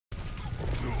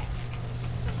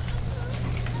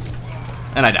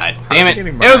And I died. Damn it.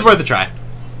 It was worth a try.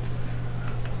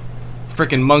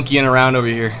 Freaking monkeying around over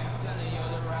here.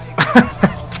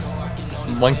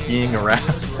 Monkeying around.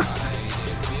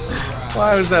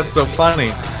 Why was that so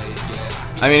funny?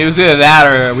 I mean, it was either that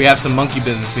or we have some monkey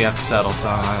business we have to settle, so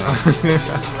I don't know.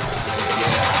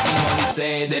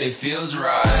 Say that it feels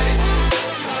right.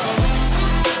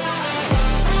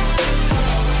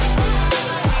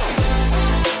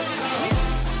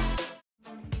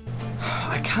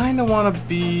 I kind of want to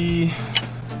be.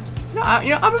 No,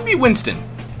 I'm gonna be Winston.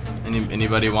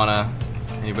 Anybody wanna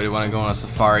go on a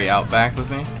safari out back with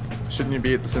me? Shouldn't you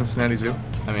be at the Cincinnati Zoo?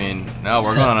 I mean, no,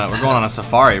 we're going on a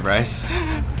safari, Bryce.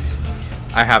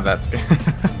 I have that.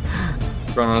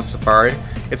 Going on a safari.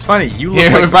 It's funny. You look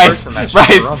Here, like Bryce. the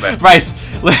person that Bryce,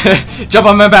 jump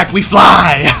on my back. We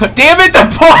fly. Damn it! The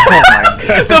ball. Oh my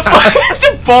God.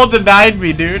 The ball denied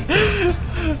me, dude.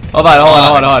 Hold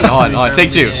on.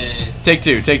 Take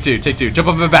two. Jump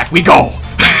on my back. We go.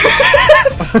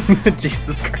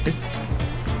 Jesus Christ.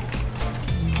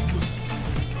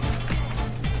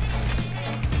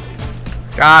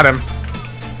 Got him.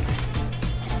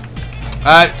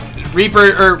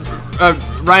 Reaper or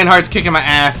Reinhardt's kicking my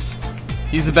ass.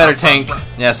 He's the better tank.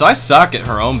 Yeah, so I suck at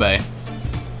Harambe.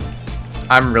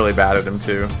 I'm really bad at him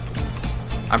too.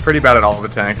 I'm pretty bad at all the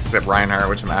tanks except Reinhardt,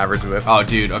 which I'm average with. Oh,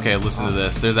 dude. Okay, listen to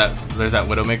this. There's that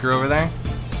Widowmaker over there.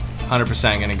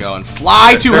 100% gonna go and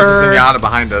fly to her. There's a Zenyatta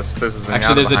behind us.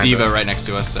 Actually, there's a Diva right next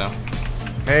to us. So.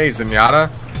 Hey, Zenyatta.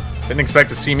 Didn't expect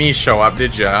to see me show up,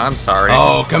 did ya? I'm sorry.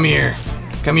 Oh, come here,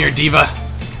 Diva.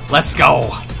 Let's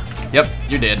go. Yep,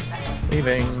 you're dead.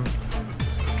 Leaving.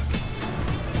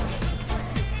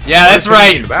 Yeah, that's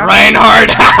right, Reinhardt.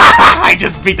 I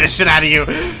just beat the shit out of you.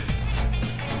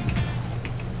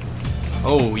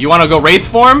 Oh, you want to go Wraith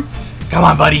form? Come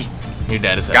on, buddy. You're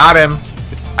dead as hell. Got him.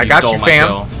 I got you,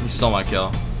 fam. You stole my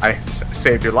kill. I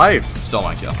saved your life. Stole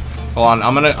my kill. Hold on,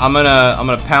 I'm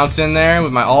gonna pounce in there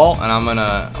with my ult, and I'm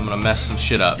gonna mess some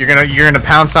shit up. You're gonna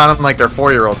pounce on them like they're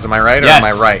 4-year-olds. Am I right? Or yes.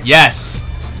 Am I right? Yes.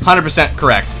 100%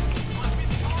 correct.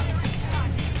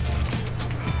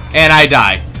 And I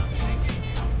die.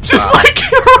 Just like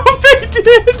Harambe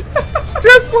did.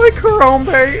 Just like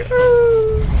Harambe.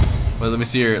 Well, let me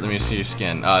see your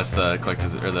skin. It's the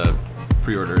collector's or the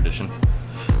pre-order edition.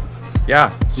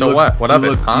 Yeah. So what? What of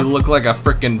it? Huh? You look like a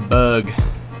freaking bug.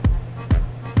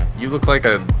 You look like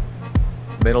a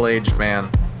middle-aged man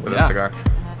with a cigar.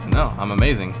 No, I'm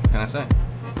amazing. What can I say?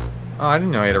 Oh, I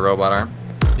didn't know you had a robot arm.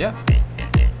 Yeah.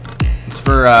 It's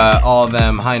for all of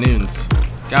them high noons.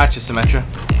 Gotcha, Symmetra.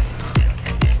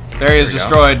 There he is,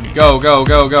 destroyed. Go, go,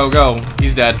 go, go, go.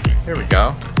 He's dead. Here we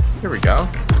go. Here we go.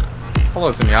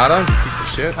 Hello, Zenyatta, you piece of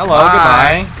shit. Hello,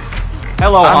 goodbye.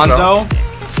 Hello, Hanzo.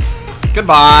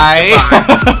 Goodbye.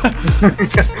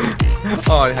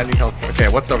 Oh, how do you help? Okay,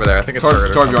 what's over there? I think it's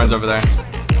Torbjorn's over there.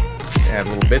 Yeah,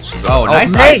 little bitch is over there. Oh,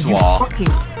 nice ice wall.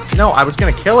 No, I was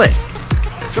gonna kill it.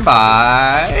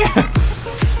 Goodbye.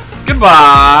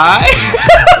 Goodbye.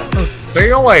 See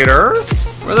you later.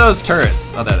 Where are those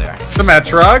turrets? Oh, there they are.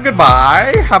 Symmetra,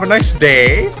 goodbye. Have a nice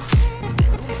day.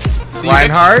 See you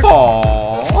next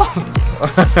fall.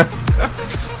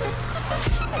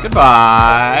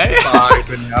 Goodbye. Bye,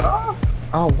 Zenyatta.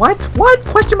 Oh, what? What?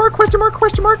 Question mark, question mark,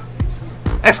 question mark.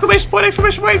 Exclamation point,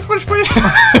 exclamation point, exclamation point.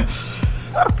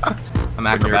 I'm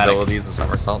acrobatic. Your abilities a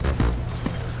somersault.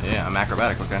 Yeah, I'm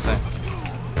acrobatic. What can I say?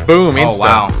 Boom, instant. Oh,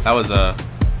 wow. That was a...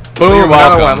 Boom, You're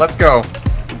welcome. another one. Let's go.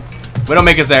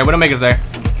 Widowmaker's there. Widowmaker's there.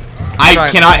 I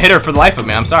cannot hit her for the life of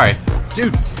me. I'm sorry.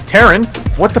 Dude, Terran,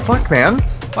 what the fuck, man?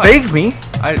 What? Save me.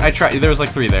 I tried. There was like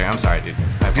 3 there. I'm sorry, dude.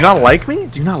 Do you not like me?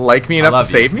 Do you not like me enough to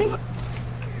save me?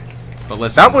 But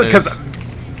listen, that was because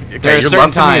there are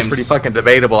certain times. It's pretty fucking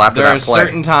debatable after that play. There are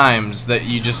certain times that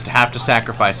you just have to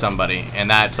sacrifice somebody, and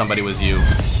that somebody was you.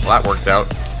 Well, that worked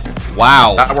out.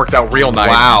 Wow. That worked out real nice.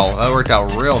 Wow, that worked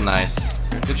out real nice.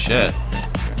 Good shit.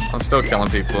 I'm still killing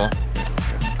people.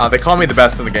 They call me the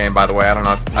best in the game, by the way. I don't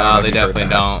know. No, they definitely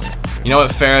don't. You know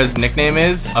what Farah's nickname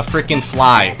is? A freaking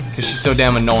fly, because she's so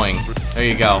damn annoying. There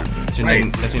you go. That's your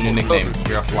new nickname.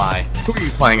 You're a fly. Who are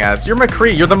you playing as? You're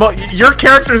McCree. You're your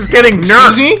character's getting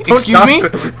nerfed. Excuse me?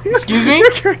 Excuse me?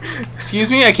 Excuse me?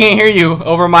 Excuse me? I can't hear you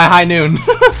over my high noon.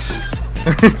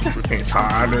 It's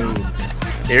high noon.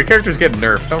 Yeah, your character's getting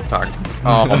nerfed. Don't talk to me.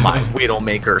 Oh my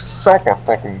Widowmaker. Suck a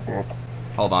fucking dick.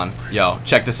 Hold on. Yo,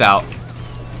 check this out.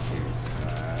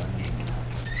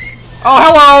 Oh,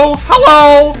 hello!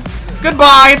 Hello!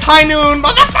 Goodbye, it's high noon,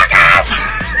 motherfuckers!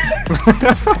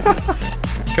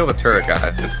 Let's kill the turret guy.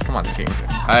 Just come on, team.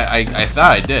 I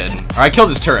thought I did. Or I killed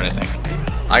his turret, I think.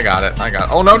 I got it. I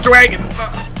got it. Oh no, dragon!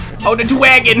 Oh, the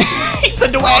wagon! He's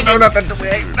the wagon! No, not the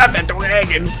wagon! Not the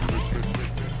wagon!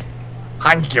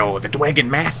 Hanjo, the wagon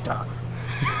master.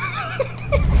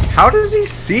 How does he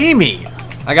see me?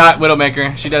 I got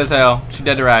Widowmaker. She dead as hell. She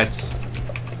dead to rights.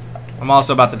 I'm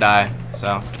also about to die,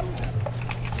 so.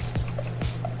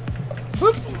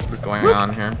 What's going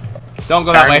on here? Don't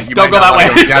go that way. You Don't might go that not way.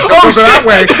 wanna go- Yeah, don't Oh, go that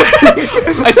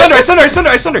shit! way. I stunned her. I stunned her. I stunned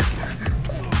her. I stunned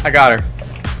her. I got her.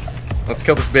 Let's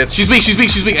kill this bitch. She's weak. She's weak.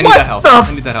 She's weak. I need that health.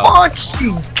 I need that health. Fuck,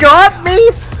 she got me?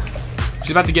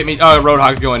 She's about to get me. Oh,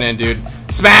 Roadhog's going in, dude.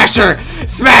 Smash her!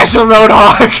 Smash her,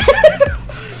 Roadhog!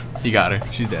 You got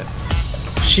her. She's dead.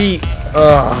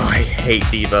 Oh, I hate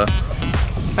D.Va.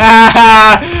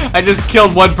 I just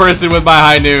killed one person with my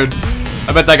high noon.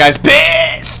 I bet that guy's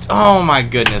pissed. Oh my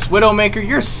goodness, Widowmaker,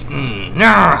 you're.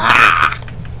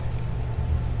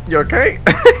 You okay?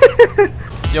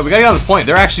 Yo, we gotta get on the point.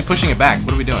 They're actually pushing it back.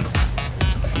 What are we doing?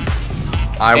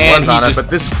 I And was on he it, just- but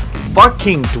this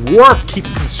fucking dwarf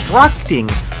keeps constructing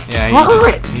Yeah,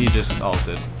 turrets. he just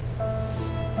ulted.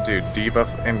 Dude, D.Va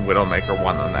and Widowmaker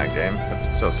won on that game.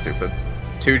 That's so stupid.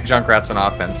 2 Junkrats on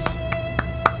offense.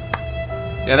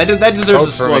 Yeah, that deserves Vote a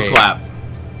for slow me. clap.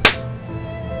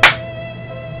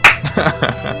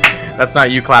 That's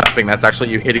not you clapping, that's actually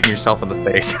you hitting yourself in the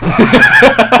face.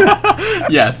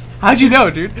 Yes. How'd you know,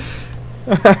 dude?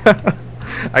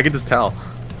 I can just tell.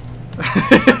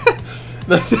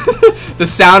 The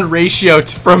sound ratio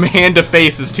from hand to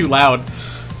face is too loud.